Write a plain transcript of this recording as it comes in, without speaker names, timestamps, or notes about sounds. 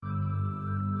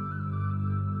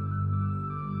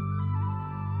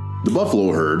The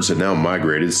buffalo herds had now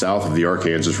migrated south of the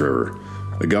Arkansas River,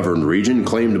 a governed region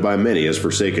claimed by many as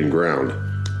forsaken ground.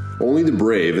 Only the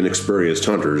brave and experienced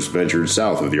hunters ventured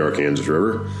south of the Arkansas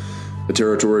River, a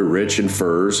territory rich in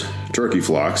furs, turkey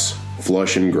flocks,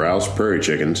 flush and grouse prairie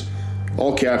chickens,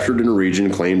 all captured in a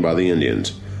region claimed by the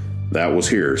Indians. That was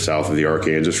here, south of the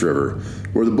Arkansas River,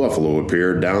 where the buffalo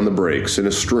appeared down the breaks in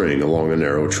a string along a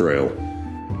narrow trail.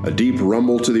 A deep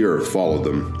rumble to the earth followed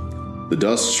them. The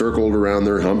dust circled around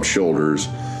their humped shoulders.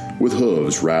 With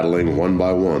hooves rattling one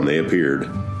by one, they appeared.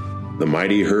 The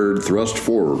mighty herd thrust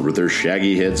forward with their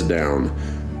shaggy heads down,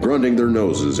 grunting their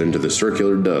noses into the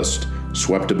circular dust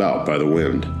swept about by the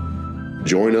wind.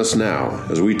 Join us now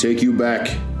as we take you back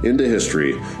into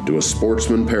history to a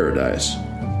sportsman paradise.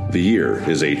 The year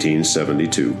is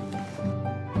 1872.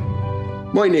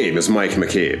 My name is Mike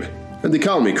McCabe, and they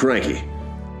call me Cranky.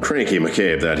 Cranky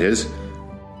McCabe, that is.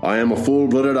 I am a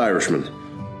full-blooded Irishman.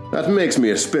 That makes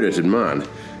me a spirited man.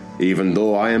 Even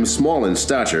though I am small in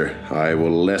stature, I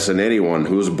will lessen anyone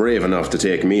who is brave enough to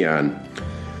take me on.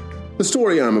 The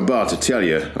story I'm about to tell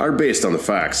you are based on the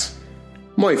facts.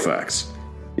 My facts.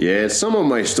 Yet some of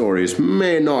my stories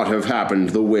may not have happened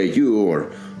the way you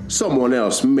or someone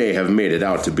else may have made it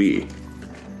out to be.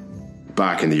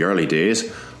 Back in the early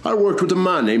days, I worked with a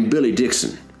man named Billy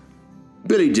Dixon.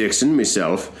 Billy Dixon,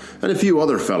 myself, and a few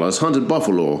other fellas hunted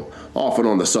buffalo, often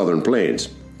on the southern plains.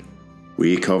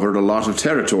 We covered a lot of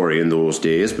territory in those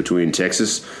days between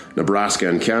Texas, Nebraska,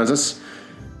 and Kansas.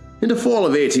 In the fall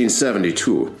of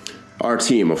 1872, our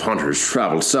team of hunters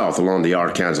traveled south along the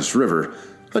Arkansas River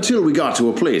until we got to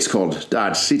a place called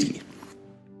Dodge City.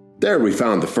 There we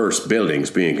found the first buildings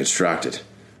being constructed.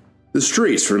 The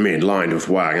streets remained lined with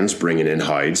wagons bringing in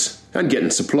hides and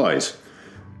getting supplies.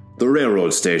 The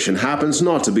railroad station happens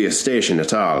not to be a station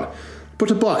at all,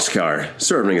 but a boxcar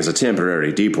serving as a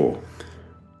temporary depot.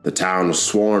 The town was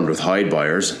swarmed with hide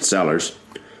buyers and sellers.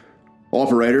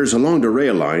 Operators along the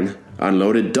rail line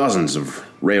unloaded dozens of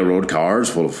railroad cars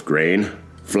full of grain,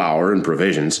 flour, and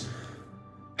provisions.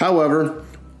 However,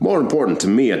 more important to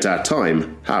me at that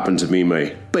time happened to be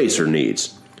my baser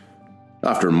needs.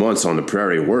 After months on the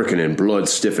prairie working in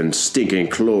blood-stiffened, stinking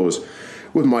clothes,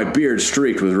 with my beard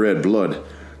streaked with red blood,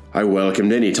 I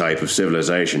welcomed any type of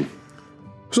civilization.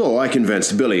 So I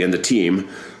convinced Billy and the team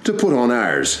to put on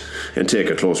ours and take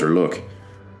a closer look.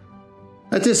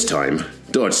 At this time,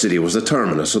 Dodge City was the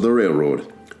terminus of the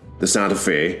railroad. The Santa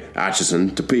Fe,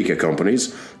 Atchison, Topeka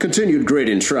companies continued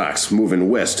grading tracks moving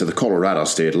west to the Colorado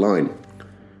state line.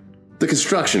 The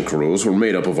construction crews were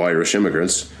made up of Irish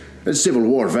immigrants and Civil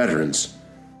War veterans.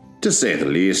 To say the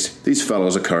least, these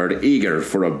fellows occurred eager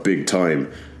for a big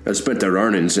time and spent their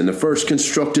earnings in the first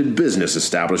constructed business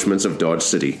establishments of Dodge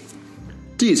City.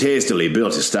 These hastily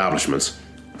built establishments,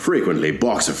 frequently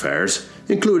box affairs,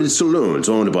 included saloons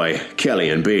owned by Kelly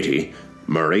and Beatty,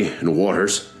 Murray and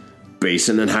Waters,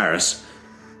 Basin and Harris,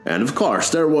 and of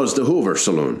course there was the Hoover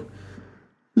Saloon.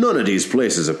 None of these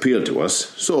places appealed to us,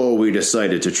 so we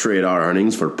decided to trade our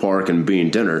earnings for pork and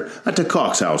bean dinner at the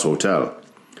Cox House Hotel.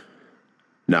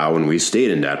 Now, when we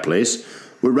stayed in that place,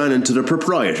 we ran into the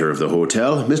proprietor of the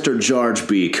hotel, Mr. George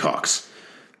B. Cox.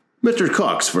 Mr.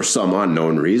 Cox, for some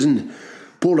unknown reason,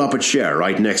 pulled up a chair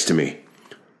right next to me.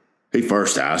 He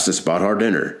first asked us about our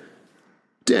dinner.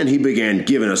 Then he began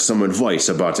giving us some advice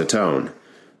about the town.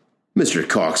 Mr.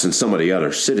 Cox and some of the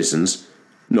other citizens,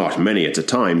 not many at the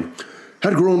time,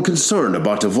 had grown concerned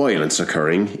about the violence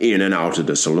occurring in and out of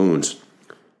the saloons.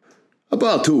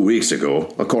 About 2 weeks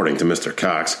ago, according to Mr.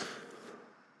 Cox,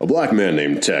 a black man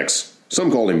named Tex,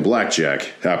 some called him Blackjack,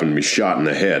 happened to be shot in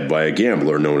the head by a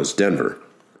gambler known as Denver.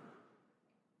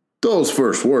 Those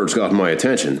first words got my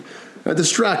attention and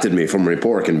distracted me from my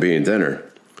pork and bean dinner.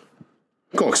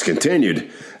 Cox continued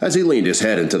as he leaned his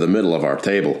head into the middle of our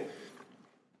table.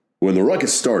 When the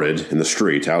ruckus started in the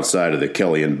street outside of the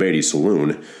Kelly and Beatty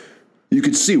saloon, you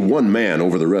could see one man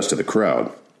over the rest of the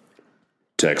crowd.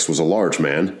 Tex was a large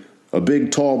man. A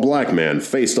big, tall black man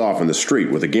faced off in the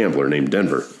street with a gambler named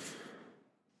Denver.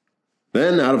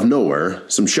 Then, out of nowhere,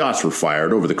 some shots were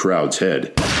fired over the crowd's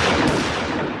head.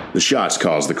 The shots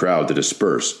caused the crowd to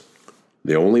disperse.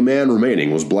 The only man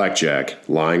remaining was Blackjack,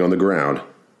 lying on the ground,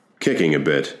 kicking a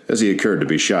bit as he occurred to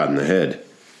be shot in the head.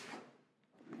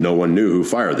 No one knew who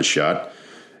fired the shot.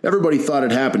 Everybody thought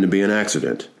it happened to be an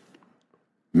accident.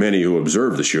 Many who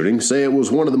observed the shooting say it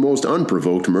was one of the most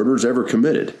unprovoked murders ever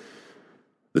committed.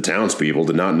 The townspeople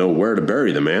did not know where to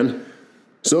bury the man,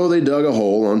 so they dug a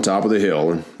hole on top of the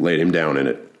hill and laid him down in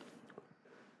it.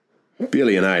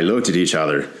 Billy and I looked at each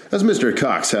other as Mr.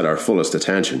 Cox had our fullest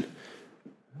attention.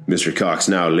 Mr. Cox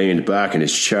now leaned back in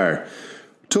his chair,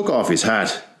 took off his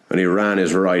hat, and he ran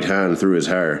his right hand through his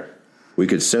hair, We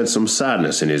could sense some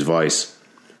sadness in his voice.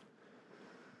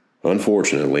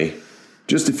 Unfortunately,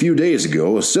 just a few days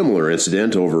ago, a similar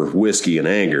incident over whiskey and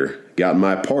anger got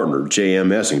my partner,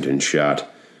 J.M. Essington, shot.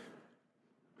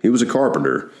 He was a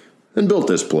carpenter and built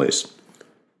this place.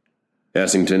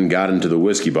 Essington got into the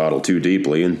whiskey bottle too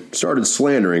deeply and started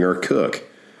slandering our cook.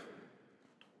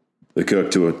 The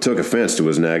cook took offense to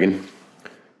his nagging,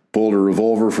 pulled a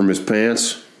revolver from his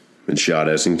pants, and shot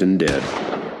Essington dead.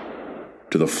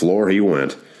 To the floor he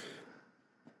went.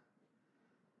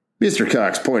 Mr.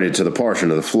 Cox pointed to the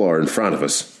portion of the floor in front of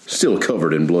us, still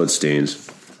covered in bloodstains.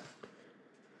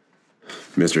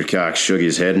 Mr. Cox shook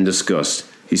his head in disgust.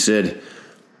 He said,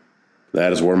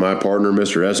 "That is where my partner,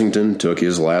 Mr. Essington, took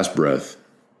his last breath.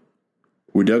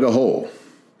 We dug a hole,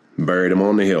 buried him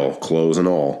on the hill, clothes and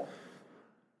all.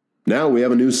 Now we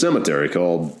have a new cemetery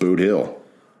called Boot Hill.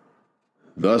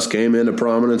 Thus came into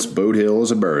prominence Boot Hill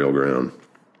as a burial ground."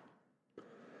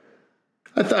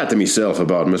 I thought to myself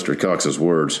about Mr. Cox's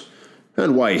words,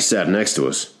 and why he sat next to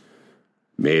us.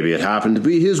 Maybe it happened to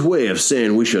be his way of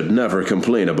saying we should never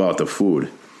complain about the food.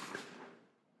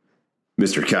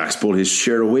 Mr. Cox pulled his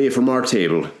chair away from our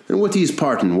table, and with these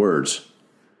parting words,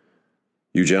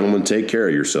 "You gentlemen take care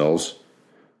of yourselves.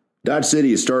 Dodge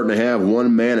City is starting to have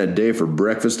one man a day for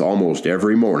breakfast almost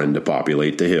every morning to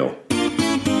populate the hill."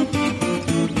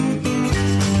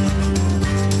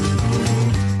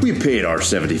 We paid our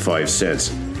 75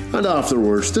 cents, and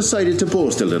afterwards decided to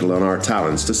boast a little on our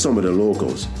talents to some of the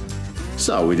locals.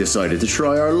 So we decided to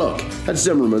try our luck at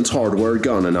Zimmerman's hardware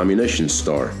gun and ammunition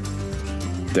store.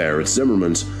 There at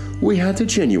Zimmerman's, we had the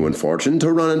genuine fortune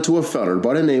to run into a feller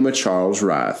by the name of Charles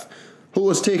Rath, who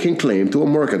was taking claim to a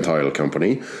mercantile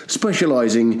company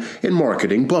specializing in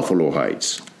marketing buffalo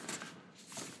hides.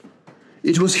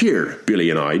 It was here Billy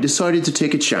and I decided to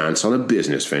take a chance on a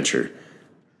business venture.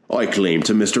 I claimed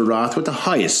to Mr. Rath with the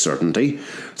highest certainty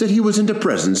that he was in the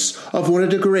presence of one of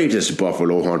the greatest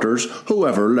buffalo hunters who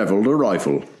ever levelled a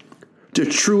rifle, the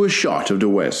truest shot of the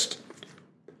West.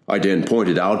 I then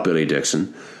pointed out Billy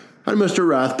Dixon, and Mr.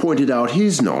 Rath pointed out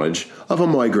his knowledge of a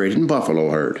migrating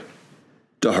buffalo herd.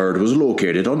 The herd was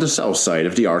located on the south side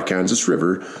of the Arkansas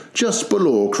River, just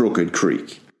below Crooked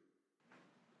Creek.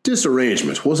 This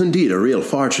arrangement was indeed a real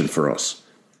fortune for us.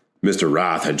 Mr.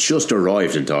 Rath had just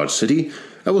arrived in Dodge City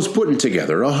and was putting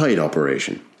together a hide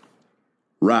operation.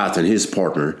 Rath and his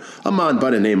partner, a man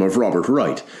by the name of Robert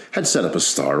Wright, had set up a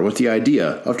store with the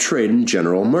idea of trading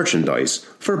general merchandise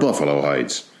for buffalo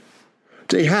hides.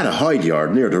 They had a hide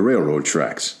yard near the railroad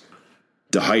tracks.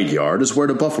 The hide yard is where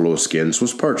the buffalo skins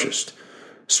was purchased,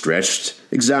 stretched,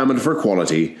 examined for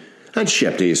quality, and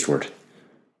shipped eastward.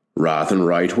 Rath and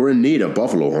Wright were in need of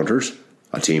buffalo hunters,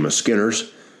 a team of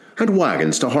skinners, and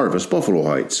wagons to harvest buffalo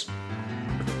hides.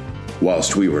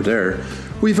 Whilst we were there,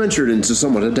 we ventured into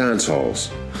some of the dance halls.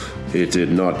 It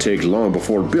did not take long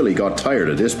before Billy got tired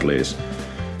of this place.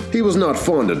 He was not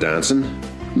fond of dancing,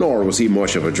 nor was he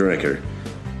much of a drinker.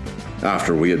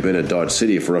 After we had been at Dodge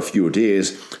City for a few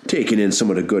days, taking in some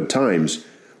of the good times,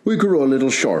 we grew a little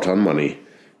short on money.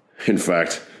 In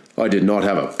fact, I did not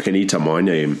have a penny to my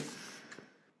name.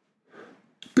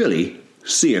 Billy,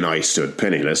 seeing I stood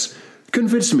penniless,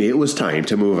 convinced me it was time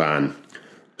to move on.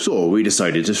 So we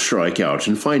decided to strike out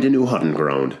and find a new hunting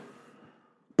ground.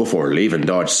 Before leaving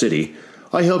Dodge City,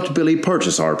 I helped Billy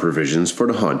purchase our provisions for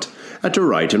the hunt at the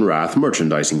Wright and Rath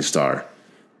merchandising store.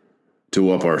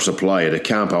 To up our supply of the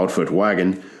camp outfit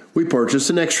wagon, we purchased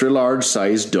an extra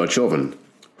large-sized Dutch oven,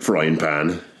 frying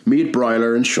pan, meat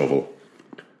broiler, and shovel.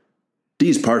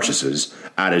 These purchases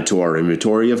added to our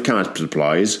inventory of camp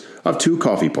supplies of 2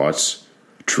 coffee pots,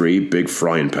 3 big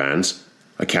frying pans,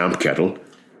 a camp kettle,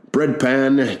 bread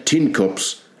pan, tin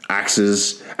cups,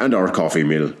 axes, and our coffee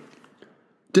mill.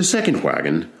 The second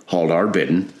wagon hauled our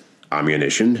bedding,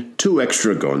 ammunition, 2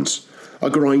 extra guns, a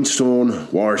grindstone,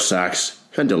 war sacks,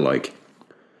 and the like.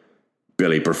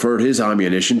 Billy preferred his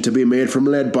ammunition to be made from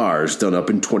lead bars done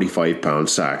up in 25-pound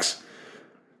sacks.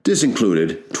 This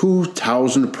included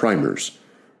 2,000 primers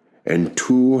and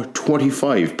 2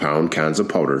 25-pound cans of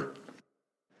powder.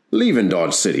 Leaving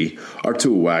Dodge City, our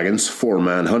 2 wagons,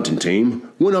 4-man hunting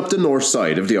team, went up the north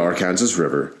side of the Arkansas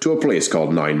River to a place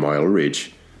called 9 Mile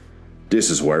Ridge. This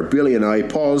is where Billy and I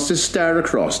paused to stare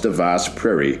across the vast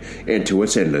prairie into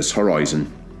its endless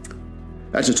horizon.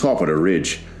 At the top of the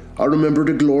ridge, I remember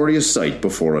the glorious sight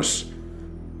before us.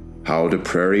 How the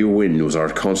prairie wind was our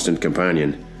constant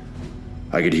companion.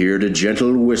 I could hear the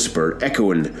gentle whisper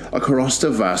echoing across the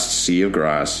vast sea of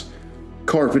grass,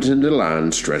 carpeting the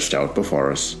land stretched out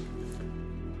before us.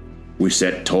 We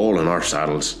sat tall in our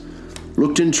saddles,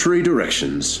 looked in 3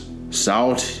 directions,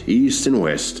 south, east, and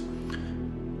west.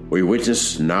 We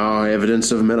witnessed no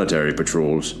evidence of military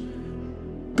patrols.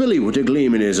 Billy, with a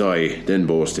gleam in his eye, then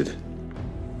boasted,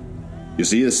 "You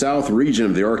see, the south region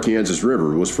of the Arkansas River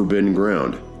was forbidden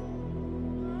ground."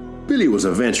 Billy was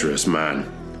a venturous man.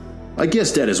 I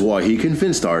guess that is why he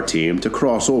convinced our team to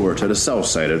cross over to the south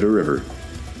side of the river.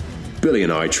 Billy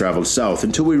and I traveled south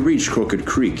until we reached Crooked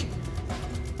Creek.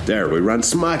 There we ran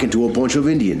smack into a bunch of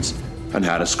Indians and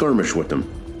had a skirmish with them.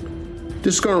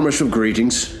 The skirmish of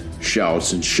greetings,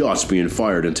 shouts, and shots being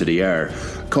fired into the air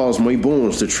caused my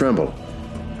bones to tremble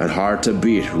and heart to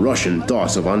beat, rushing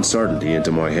thoughts of uncertainty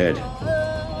into my head.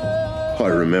 I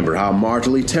remember how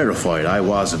mortally terrified I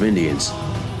was of Indians.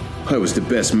 I was the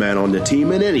best man on the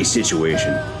team in any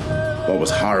situation, but was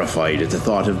horrified at the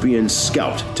thought of being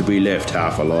scalped to be left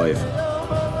half alive.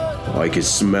 I could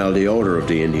smell the odor of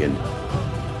the Indian.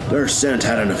 Their scent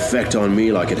had an effect on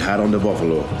me like it had on the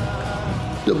buffalo.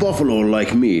 The buffalo,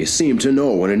 like me, seemed to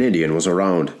know when an Indian was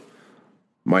around.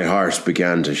 My heart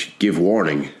began to give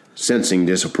warning, sensing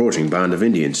this approaching band of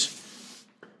Indians.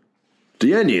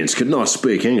 The Indians could not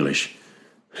speak English.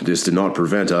 This did not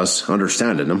prevent us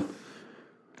understanding them.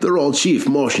 Their old chief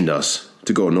motioned us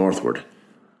to go northward.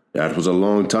 That was a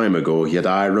long time ago, yet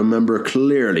I remember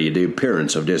clearly the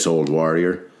appearance of this old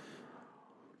warrior.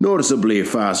 Noticeably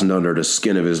fastened under the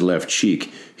skin of his left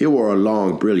cheek, he wore a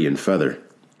long, brilliant feather.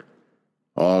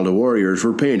 All the warriors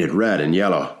were painted red and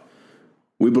yellow.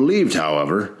 We believed,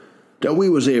 however, that we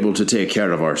was able to take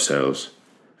care of ourselves,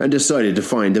 and decided to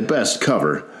find the best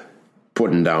cover,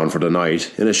 putting down for the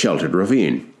night in a sheltered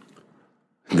ravine.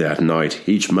 That night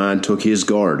each man took his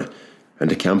guard,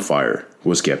 and the campfire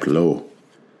was kept low.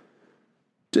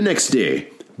 The next day,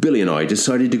 Billy and I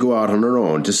decided to go out on our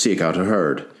own to seek out a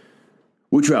herd.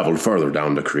 We travelled further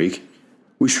down the creek.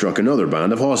 We struck another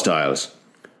band of hostiles.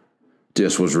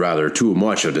 This was rather too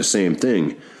much of the same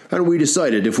thing, and we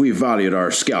decided if we valued our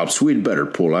scalps we'd better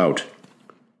pull out.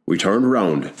 We turned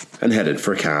round and headed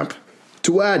for camp.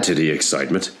 To add to the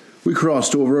excitement, we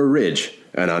crossed over a ridge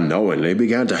and unknowingly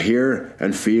began to hear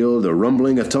and feel the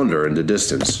rumbling of thunder in the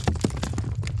distance.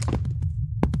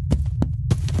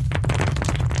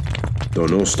 Though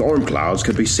no storm clouds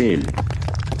could be seen,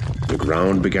 the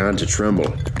ground began to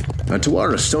tremble, and to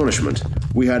our astonishment,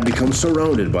 we had become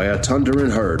surrounded by a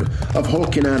thundering herd of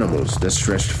hulking animals that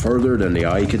stretched further than the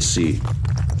eye could see.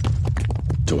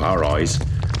 To our eyes,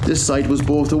 this sight was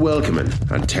both a welcoming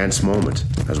and tense moment,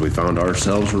 as we found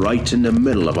ourselves right in the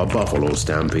middle of a buffalo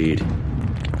stampede.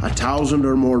 1,000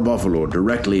 or more buffalo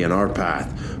directly in our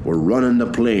path were running the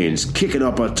plains, kicking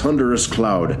up a thunderous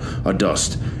cloud of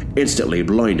dust, instantly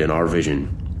blinding our vision.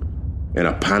 In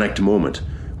a panicked moment,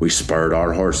 we spurred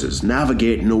our horses,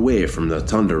 navigating away from the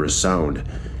thunderous sound,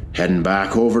 heading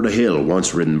back over the hill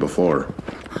once ridden before.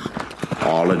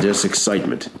 All of this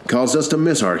excitement caused us to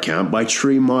miss our camp by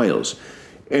 3 miles,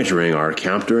 entering our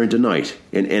camp during the night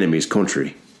in enemy's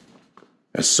country.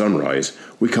 At sunrise,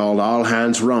 we called all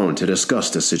hands round to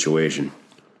discuss the situation.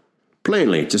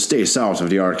 Plainly, to stay south of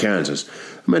the Arkansas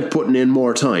meant putting in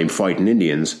more time fighting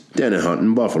Indians than in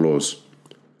hunting buffaloes.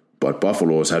 But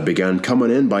buffaloes had begun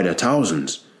coming in by the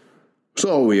thousands,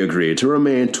 so we agreed to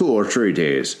remain 2 or 3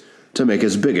 days to make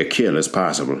as big a kill as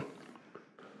possible.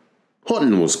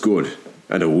 Hunting was good,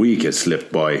 and a week had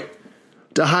slipped by.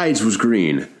 The hides was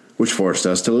green, which forced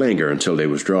us to linger until they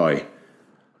was dry.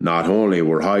 Not only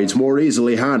were hides more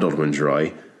easily handled when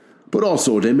dry, but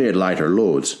also they made lighter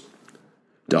loads.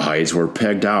 The hides were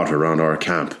pegged out around our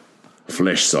camp,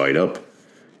 flesh side up.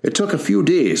 It took a few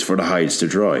days for the hides to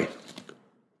dry.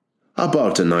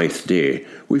 About the 9th day,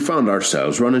 we found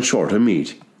ourselves running short of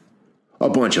meat. A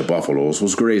bunch of buffaloes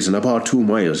was grazing about 2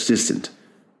 miles distant.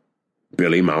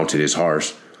 Billy mounted his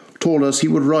horse, told us he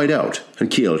would ride out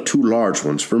and kill 2 large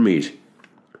ones for meat.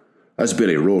 As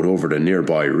Billy rode over the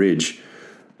nearby ridge,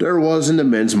 there was in the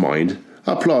men's mind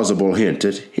a plausible hint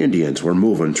that Indians were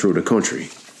moving through the country.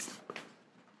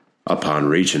 Upon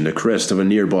reaching the crest of a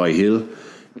nearby hill,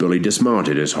 Billy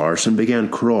dismounted his horse and began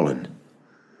crawling.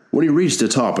 When he reached the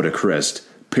top of the crest,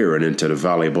 peering into the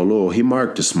valley below, he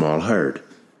marked a small herd.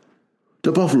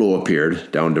 The buffalo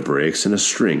appeared down the breaks in a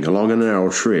string along a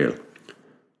narrow trail.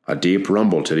 A deep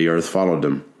rumble to the earth followed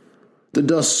them. The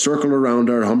dust circled around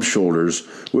our humped shoulders,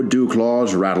 with dew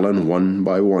claws rattling. One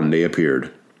by one they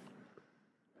appeared.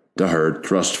 The herd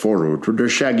thrust forward with their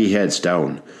shaggy heads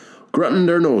down, grunting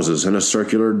their noses in a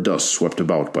circular dust swept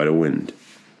about by the wind.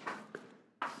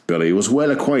 Billy was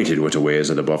well acquainted with the ways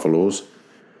of the buffaloes.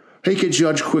 He could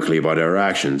judge quickly by their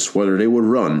actions whether they would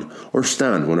run or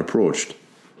stand when approached.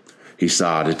 He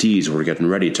saw that these were getting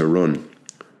ready to run.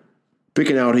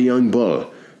 Picking out a young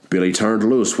bull, Billy turned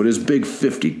loose with his big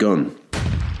 .50 gun.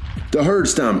 The herd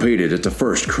stampeded at the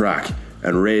first crack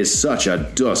and raised such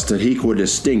a dust that he could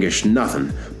distinguish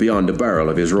nothing beyond the barrel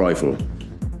of his rifle.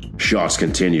 Shots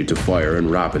continued to fire in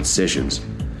rapid sessions.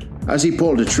 As he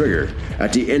pulled the trigger,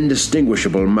 at the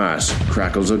indistinguishable mass,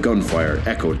 crackles of gunfire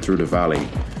echoed through the valley.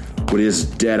 With his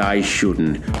dead-eye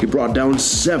shooting, he brought down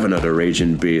 7 of the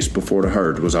raging beasts before the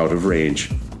herd was out of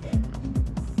range.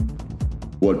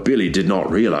 What Billy did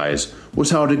not realize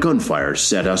was how the gunfire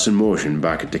set us in motion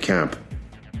back at the camp.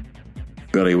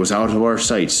 Billy was out of our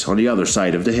sights on the other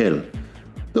side of the hill.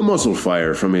 The muzzle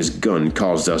fire from his gun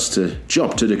caused us to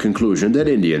jump to the conclusion that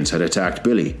Indians had attacked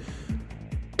Billy.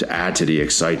 To add to the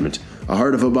excitement, a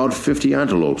herd of about 50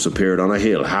 antelopes appeared on a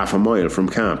hill half a mile from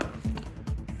camp.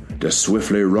 The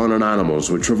swiftly running animals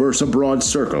would traverse a broad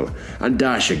circle and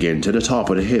dash again to the top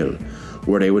of the hill,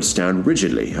 where they would stand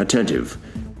rigidly attentive,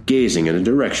 gazing in the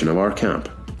direction of our camp.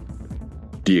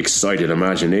 The excited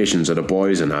imaginations of the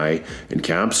boys and I in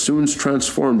camp soon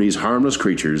transformed these harmless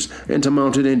creatures into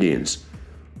mounted Indians.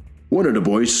 One of the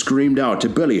boys screamed out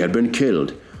that Billy had been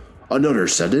killed. Another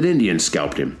said that Indians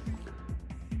scalped him.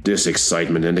 This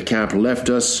excitement in the camp left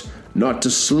us not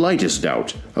the slightest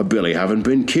doubt of Billy having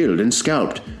been killed and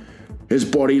scalped. His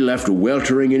body left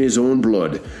weltering in his own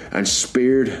blood and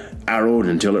speared, arrowed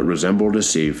until it resembled a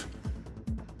sieve.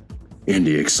 In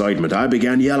the excitement, I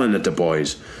began yelling at the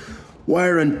boys.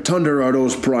 "Where in thunder are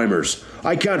those primers?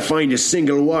 I can't find a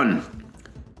single one.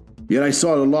 Yet I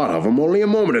saw a lot of them only a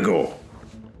moment ago."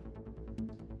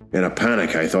 In a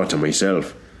panic, I thought to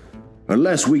myself,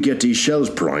 unless we get these shells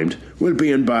primed, we'll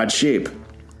be in bad shape.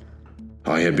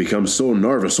 I had become so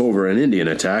nervous over an Indian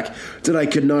attack that I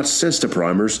could not sense the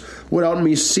primers without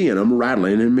me seeing them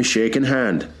rattling in my shaking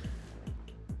hand.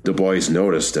 The boys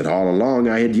noticed that all along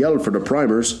I had yelled for the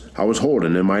primers I was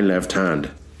holding in my left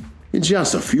hand. In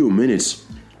just a few minutes,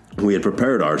 we had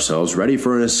prepared ourselves ready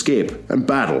for an escape and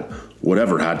battle,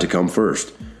 whatever had to come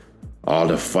first. All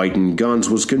the fighting guns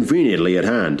was conveniently at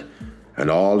hand, and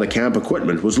all the camp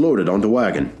equipment was loaded on the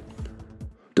wagon.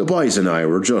 The boys and I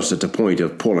were just at the point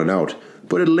of pulling out,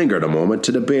 but it lingered a moment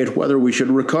to debate whether we should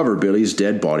recover Billy's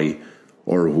dead body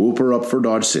or whoop her up for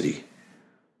Dodge City.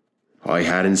 I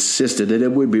had insisted that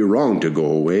it would be wrong to go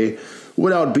away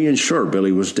without being sure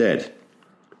Billy was dead.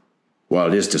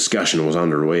 While this discussion was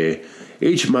underway,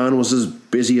 each man was as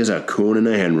busy as a coon in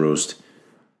a hen roost.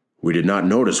 We did not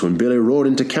notice when Billy rode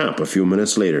into camp a few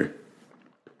minutes later.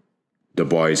 The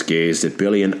boys gazed at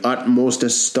Billy in utmost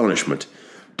astonishment.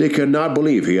 They could not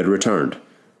believe he had returned,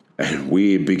 and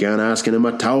we began asking him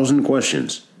 1,000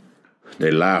 questions.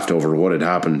 They laughed over what had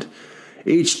happened,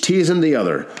 each teasing the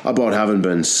other about having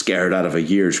been scared out of a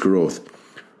year's growth.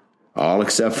 All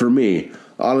except for me,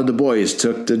 all of the boys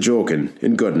took the joking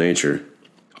in good nature.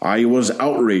 I was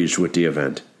outraged with the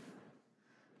event.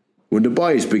 When the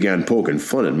boys began poking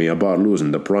fun at me about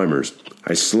losing the primers,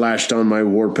 I slashed on my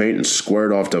war paint and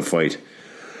squared off to fight.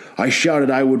 I shouted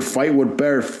I would fight with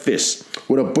bare fists,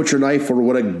 with a butcher knife or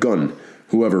with a gun,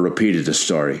 whoever repeated the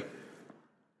story.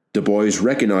 The boys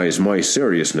recognized my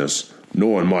seriousness,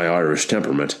 knowing my Irish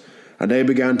temperament, and they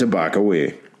began to back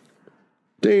away.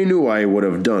 They knew I would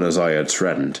have done as I had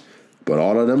threatened, but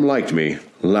all of them liked me,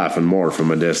 laughing more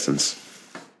from a distance.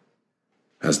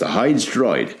 As the hides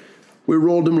dried, we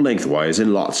rolled them lengthwise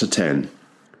in lots of 10,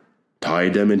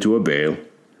 tied them into a bale,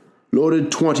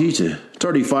 loaded 20 to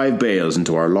 35 bales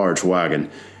into our large wagon,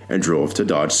 and drove to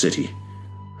Dodge City.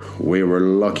 We were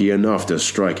lucky enough to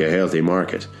strike a healthy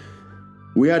market.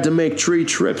 We had to make 3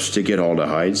 trips to get all the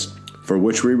hides, for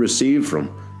which we received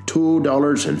from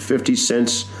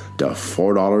 $2.50 to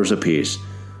 $4 apiece,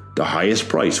 the highest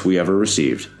price we ever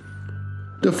received.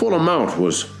 The full amount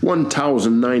was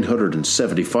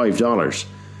 $1,975.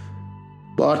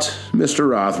 But Mr.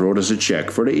 Roth wrote us a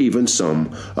check for the even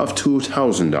sum of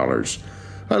 $2,000,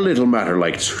 a little matter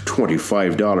like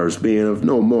 $25 being of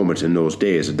no moment in those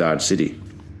days at Dodge City.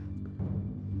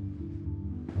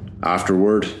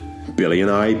 Afterward, Billy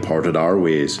and I parted our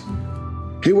ways.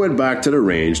 He went back to the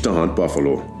range to hunt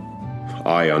buffalo.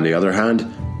 I, on the other hand,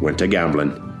 went to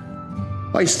gambling.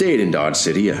 I stayed in Dodge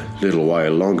City a little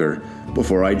while longer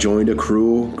before I joined a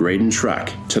crew grading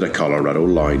track to the Colorado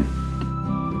line.